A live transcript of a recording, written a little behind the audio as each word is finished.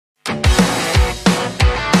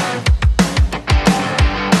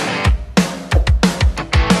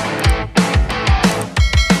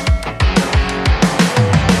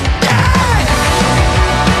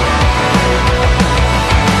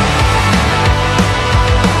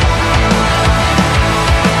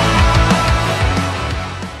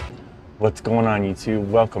What's going on, YouTube?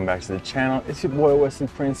 Welcome back to the channel. It's your boy Wesley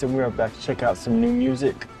Prince and we are back to check out some new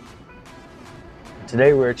music.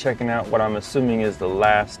 Today we're checking out what I'm assuming is the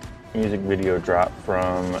last music video drop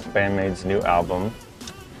from Band-Maid's new album.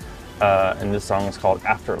 And this song is called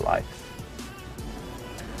Afterlife.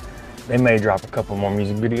 They may drop a couple more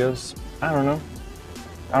music videos. I don't know.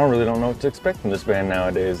 I really don't know what to expect from this band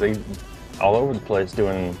nowadays. They all over the place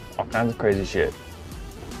doing all kinds of crazy shit.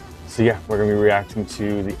 So yeah, we're gonna be reacting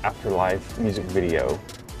to the Afterlife music video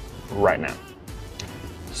right now.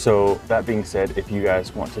 So that being said, if you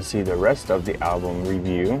guys want to see the rest of the album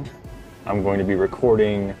review, I'm going to be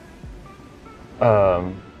recording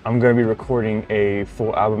a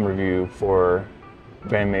full album review for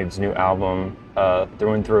Band-Maid's new album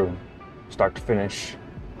through and through, start to finish.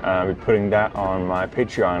 I'll be putting that on my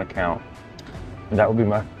Patreon account. And that will be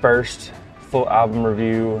my first full album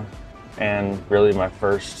review and really my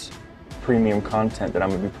first premium content that I'm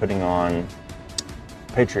going to be putting on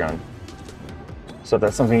Patreon. So if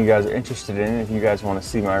that's something you guys are interested in, if you guys want to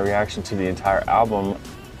see my reaction to the entire album,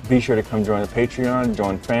 be sure to come join the Patreon,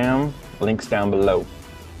 join fam, links down below.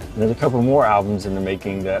 And there's a couple more albums in the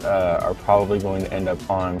making that are probably going to end up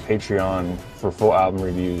on Patreon for full album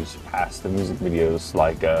reviews past the music videos,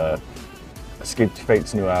 like Escape to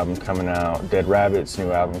Fate's new album coming out, Dead Rabbit's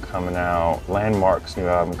new album coming out, Landmark's new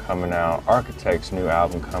album coming out, Architect's new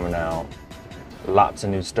album coming out. Lots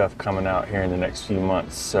of new stuff coming out here in the next few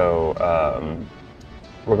months. So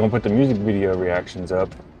we're gonna put the music video reactions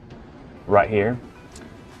up right here.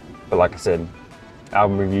 But like I said,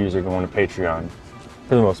 album reviews are going to Patreon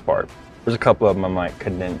for the most part. There's a couple of them I might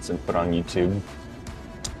condense and put on YouTube.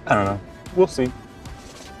 I don't know, we'll see.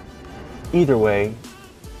 Either way,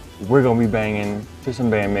 we're gonna be banging to some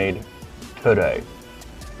Band-Maid today.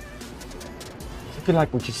 So if you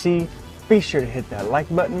like what you see, be sure to hit that like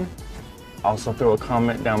button. Also throw a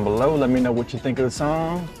comment down below. Let me know what you think of the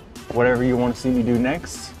song. Whatever you want to see me do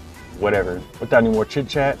next. Whatever. Without any more chit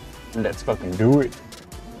chat, let's fucking do it.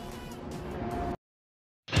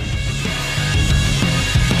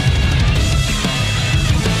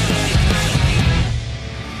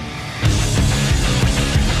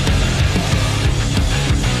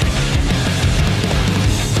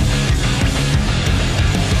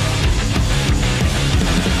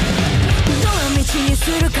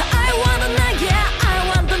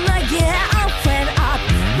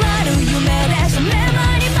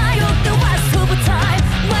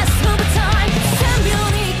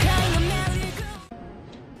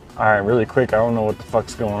 Alright, really quick, I don't know what the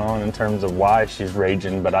fuck's going on in terms of why she's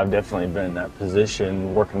raging, but I've definitely been in that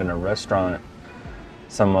position working in a restaurant.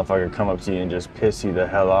 Some motherfucker come up to you and just piss you the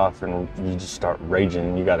hell off and you just start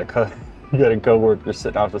raging. You got a coworker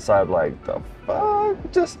sitting off the side like, the fuck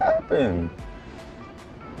just happened?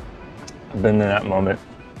 I've been in that moment.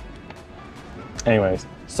 Anyways,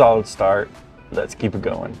 solid start. Let's keep it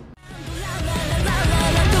going.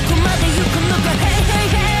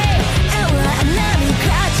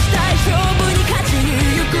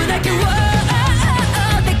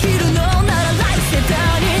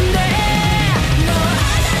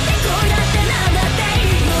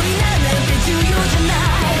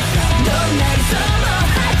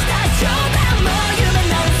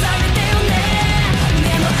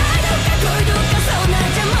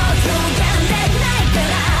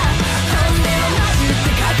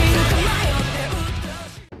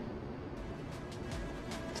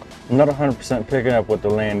 I'm not 100% picking up what they're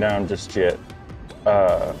laying down just yet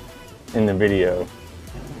in the video.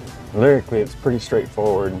 Lyrically, it's pretty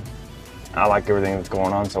straightforward. I like everything that's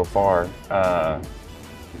going on so far.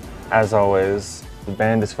 As always, the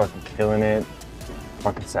band is fucking killing it.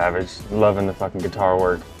 Fucking savage. Loving the fucking guitar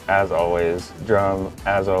work, as always. Drum,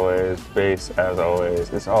 as always. Bass, as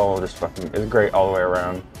always. It's all just fucking, it's great all the way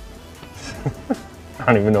around. I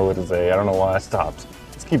don't even know what to say. I don't know why I stopped.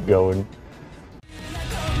 Let's keep going.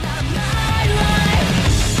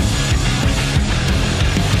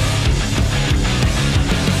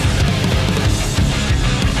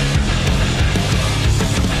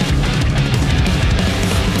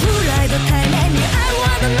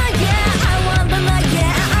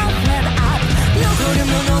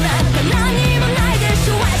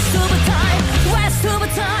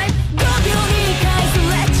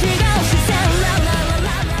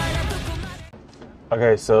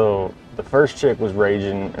 Okay, so the first chick was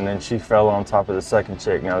raging and then she fell on top of the second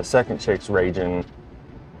chick. Now the second chick's raging.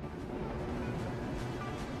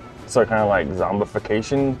 So kind of like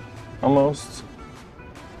zombification almost.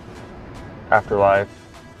 Afterlife,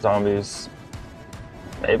 zombies,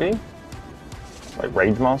 maybe? Like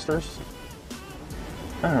rage monsters?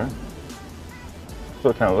 I don't know. That's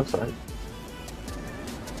what it kind of looks like.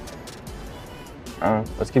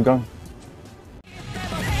 Let's keep going.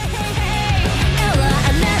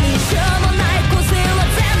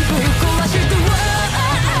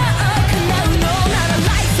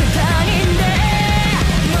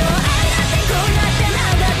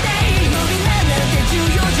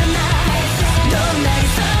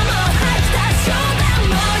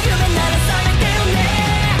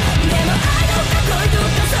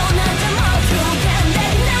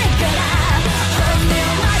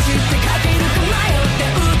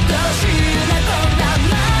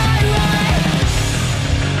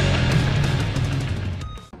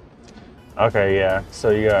 Okay, yeah, so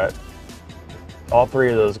you got all three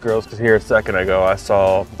of those girls, because here a second ago I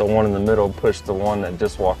saw the one in the middle push the one that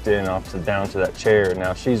just walked in down to that chair, and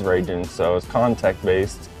now she's raging, so it's contact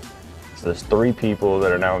based. So there's 3 people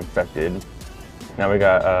that are now infected. Now we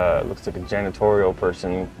got, looks like a janitorial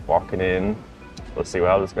person walking in. Let's see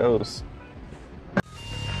how this goes.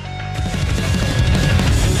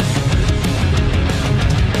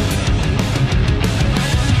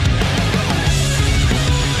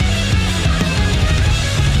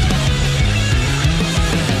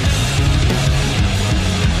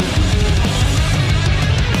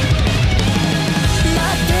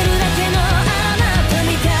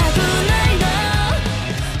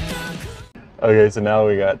 Okay, so now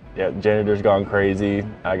we got, janitor's gone crazy.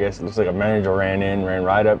 I guess it looks like a manager ran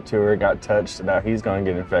right up to her, got touched, and now he's gonna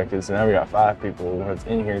get infected. So now we got 5 people that's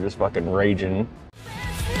in here just fucking raging.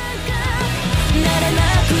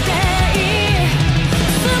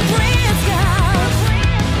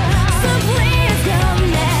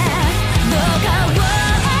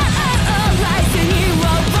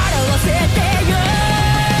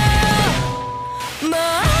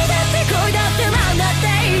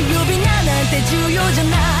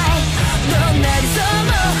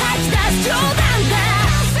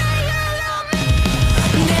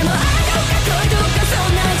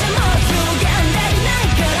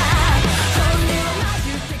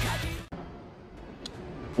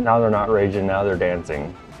 Now they're not raging, now they're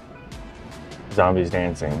dancing. Zombies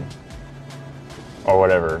dancing. Or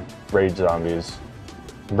whatever. Rage zombies.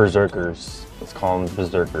 Berserkers. Let's call them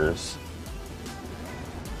berserkers.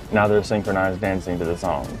 Now they're synchronized dancing to the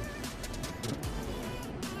song.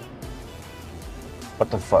 What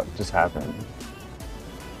the fuck just happened?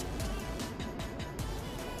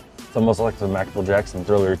 It's almost like the Michael Jackson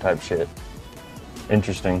Thriller type shit.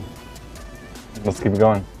 Interesting. Let's keep it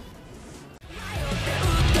going.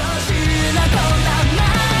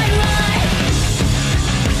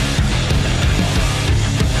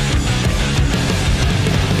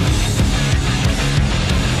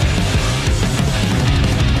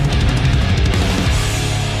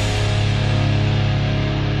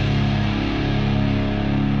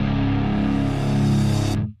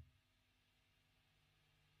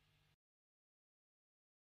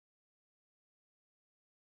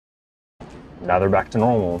 Now they're back to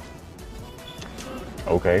normal.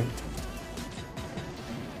 Okay.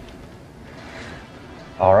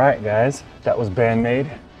 All right, guys, that was Band-Maid,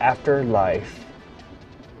 Afterlife.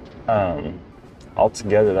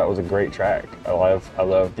 Altogether, that was a great track. I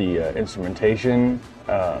love the instrumentation.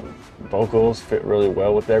 Vocals fit really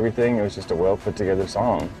well with everything. It was just a well put together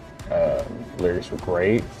song. Lyrics were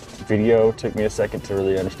great. Video took me a second to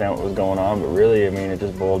really understand what was going on, but really, I mean, it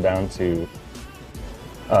just boiled down to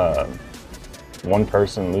one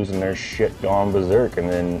person losing their shit, going berserk, and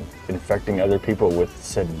then infecting other people with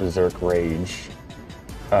said berserk rage.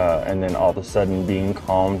 And then all of a sudden being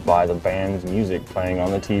calmed by the band's music playing on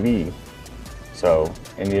the TV. So,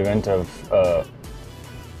 in the event of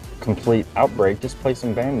complete outbreak, just play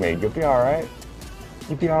some Band-Maid. You'll be alright.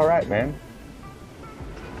 You'll be alright, man.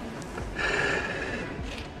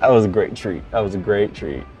 That was a great treat. That was a great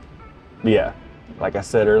treat. But yeah, like I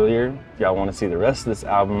said earlier, if y'all want to see the rest of this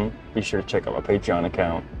album, be sure to check out my Patreon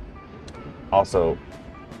account. Also,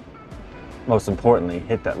 most importantly,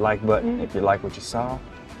 hit that like button if you like what you saw,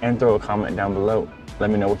 and throw a comment down below. Let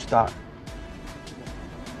me know what you thought.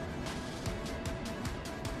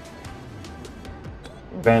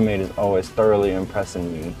 Band-Maid is always thoroughly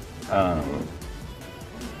impressing me.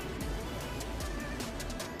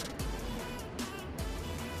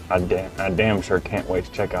 I damn sure can't wait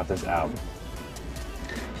to check out this album.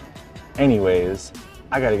 Anyways,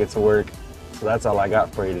 I gotta get to work, so that's all I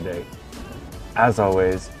got for you today. As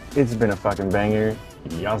always, it's been a fucking banger.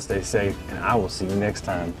 Y'all stay safe, and I will see you next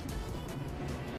time.